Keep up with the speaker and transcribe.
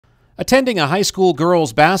Attending a high school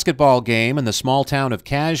girls basketball game in the small town of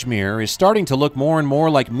Cashmere is starting to look more and more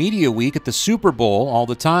like Media Week at the Super Bowl all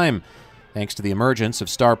the time, thanks to the emergence of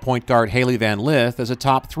star point guard Hailey Van Lith as a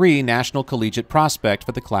top 3 national collegiate prospect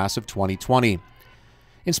for the class of 2020.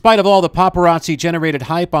 In spite of all the paparazzi-generated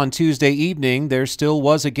hype on Tuesday evening, there still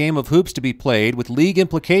was a game of hoops to be played with league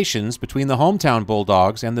implications between the hometown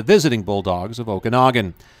Bulldogs and the visiting Bulldogs of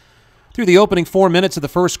Okanogan. Through the opening 4 minutes of the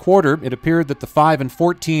first quarter, it appeared that the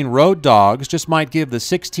 5-14 road dogs just might give the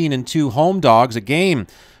 16-2 home dogs a game,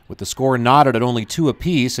 with the score knotted at only 2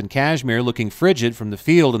 apiece and Cashmere looking frigid from the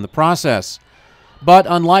field in the process. But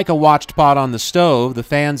unlike a watched pot on the stove, the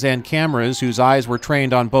fans and cameras whose eyes were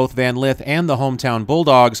trained on both Van Lith and the hometown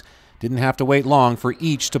Bulldogs didn't have to wait long for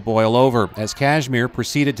each to boil over, as Cashmere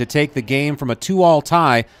proceeded to take the game from a 2-all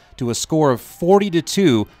tie to a score of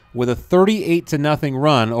 40-2 with a 38-0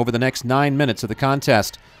 run over the next 9 minutes of the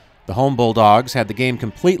contest. The home Bulldogs had the game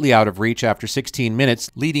completely out of reach after 16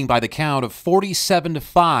 minutes, leading by the count of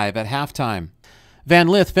 47-5 at halftime. Van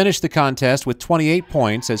Lith finished the contest with 28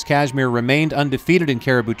 points as Cashmere remained undefeated in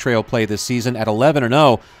Caribou Trail play this season at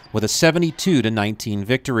 11-0 with a 72-19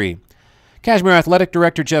 victory. Cashmere Athletic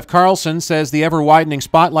Director Jeff Carlson says the ever-widening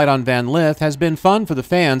spotlight on Van Lith has been fun for the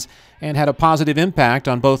fans and had a positive impact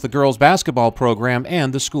on both the girls' basketball program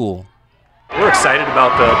and the school. We're excited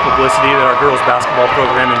about the publicity that our girls basketball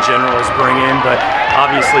program in general is bringing, but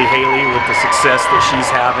obviously Hailey, with the success that she's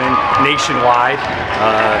having nationwide,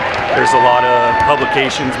 there's a lot of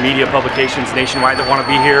publications, media publications nationwide that want to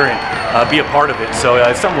be here and be a part of it. So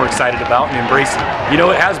it's something we're excited about and embracing. You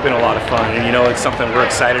know, it has been a lot of fun, and you know, it's something we're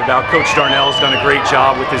excited about. Coach Darnell's done a great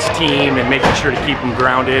job with his team and making sure to keep them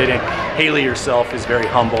grounded, and Hailey herself is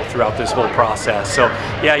very humble throughout this whole process. So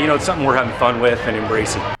yeah, you know, it's something we're having fun with and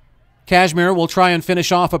embracing. Cashmere will try and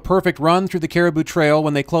finish off a perfect run through the Caribou Trail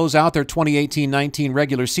when they close out their 2018-19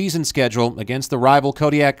 regular season schedule against the rival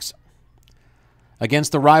Cascade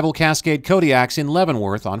Kodiaks in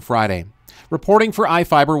Leavenworth on Friday. Reporting for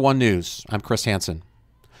iFiber One News, I'm Chris Hansen.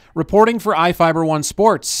 Reporting for iFiber One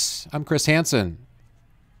Sports, I'm Chris Hansen.